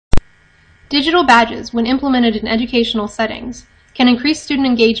Digital badges, when implemented in educational settings, can increase student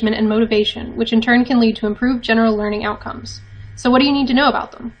engagement and motivation, which in turn can lead to improved general learning outcomes. So what do you need to know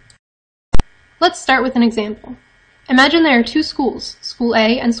about them? Let's start with an example. Imagine there are two schools, School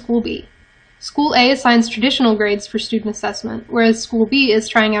A and School B. School A assigns traditional grades for student assessment, whereas School B is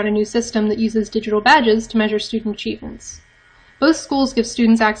trying out a new system that uses digital badges to measure student achievements. Both schools give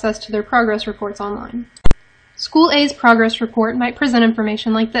students access to their progress reports online. School A's progress report might present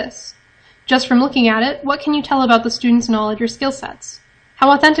information like this. Just from looking at it, what can you tell about the student's knowledge or skill sets?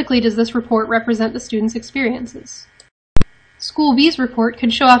 How authentically does this report represent the student's experiences? School B's report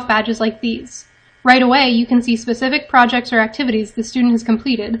could show off badges like these. Right away, you can see specific projects or activities the student has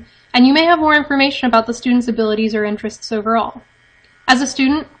completed, and you may have more information about the student's abilities or interests overall. As a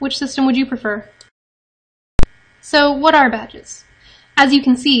student, which system would you prefer? So, what are badges? As you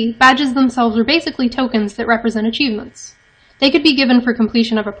can see, badges themselves are basically tokens that represent achievements. They could be given for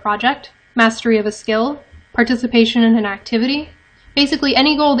completion of a project, mastery of a skill, participation in an activity. Basically,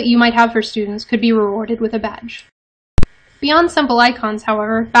 any goal that you might have for students could be rewarded with a badge. Beyond simple icons,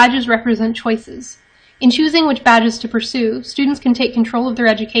 however, badges represent choices. In choosing which badges to pursue, students can take control of their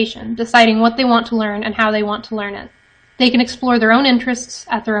education, deciding what they want to learn and how they want to learn it. They can explore their own interests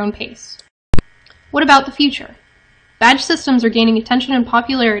at their own pace. What about the future? Badge systems are gaining attention and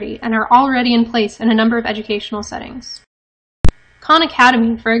popularity and are already in place in a number of educational settings. Khan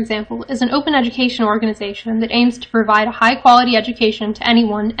Academy, for example, is an open education organization that aims to provide a high-quality education to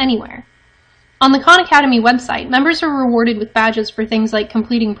anyone, anywhere. On the Khan Academy website, members are rewarded with badges for things like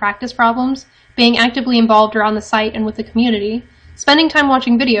completing practice problems, being actively involved around the site and with the community, spending time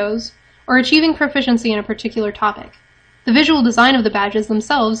watching videos, or achieving proficiency in a particular topic. The visual design of the badges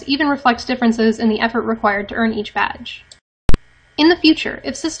themselves even reflects differences in the effort required to earn each badge. In the future,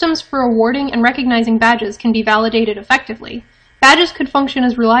 if systems for awarding and recognizing badges can be validated effectively, badges could function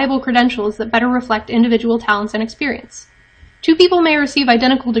as reliable credentials that better reflect individual talents and experience. Two people may receive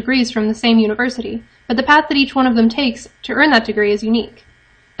identical degrees from the same university, but the path that each one of them takes to earn that degree is unique.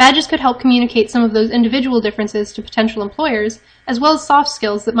 Badges could help communicate some of those individual differences to potential employers, as well as soft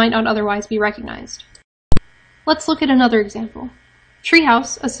skills that might not otherwise be recognized. Let's look at another example.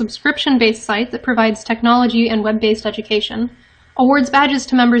 Treehouse, a subscription-based site that provides technology and web-based education, awards badges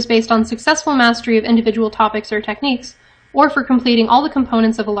to members based on successful mastery of individual topics or techniques, or for completing all the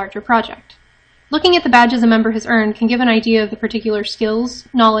components of a larger project. Looking at the badges a member has earned can give an idea of the particular skills,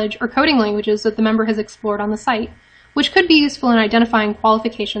 knowledge, or coding languages that the member has explored on the site, which could be useful in identifying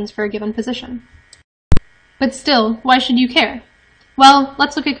qualifications for a given position. But still, why should you care? Well,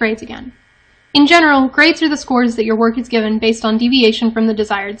 let's look at grades again. In general, grades are the scores that your work is given based on deviation from the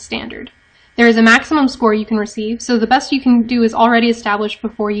desired standard. There is a maximum score you can receive, so the best you can do is already established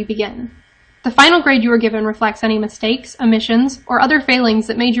before you begin. The final grade you are given reflects any mistakes, omissions, or other failings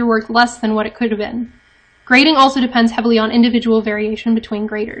that made your work less than what it could have been. Grading also depends heavily on individual variation between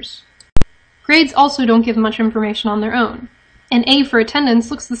graders. Grades also don't give much information on their own. An A for attendance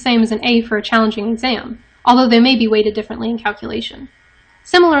looks the same as an A for a challenging exam, although they may be weighted differently in calculation.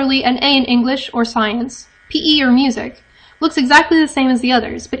 Similarly, an A in English or science, PE or music, looks exactly the same as the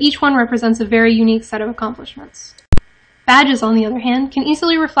others, but each one represents a very unique set of accomplishments. Badges, on the other hand, can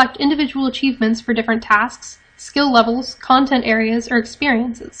easily reflect individual achievements for different tasks, skill levels, content areas, or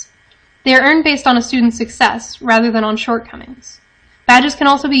experiences. They are earned based on a student's success, rather than on shortcomings. Badges can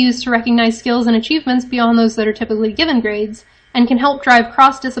also be used to recognize skills and achievements beyond those that are typically given grades, and can help drive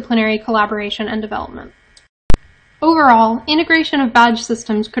cross-disciplinary collaboration and development. Overall, integration of badge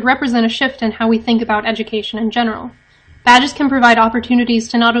systems could represent a shift in how we think about education in general. Badges can provide opportunities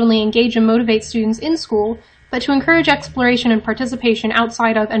to not only engage and motivate students in school, but to encourage exploration and participation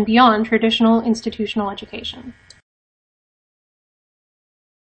outside of and beyond traditional institutional education.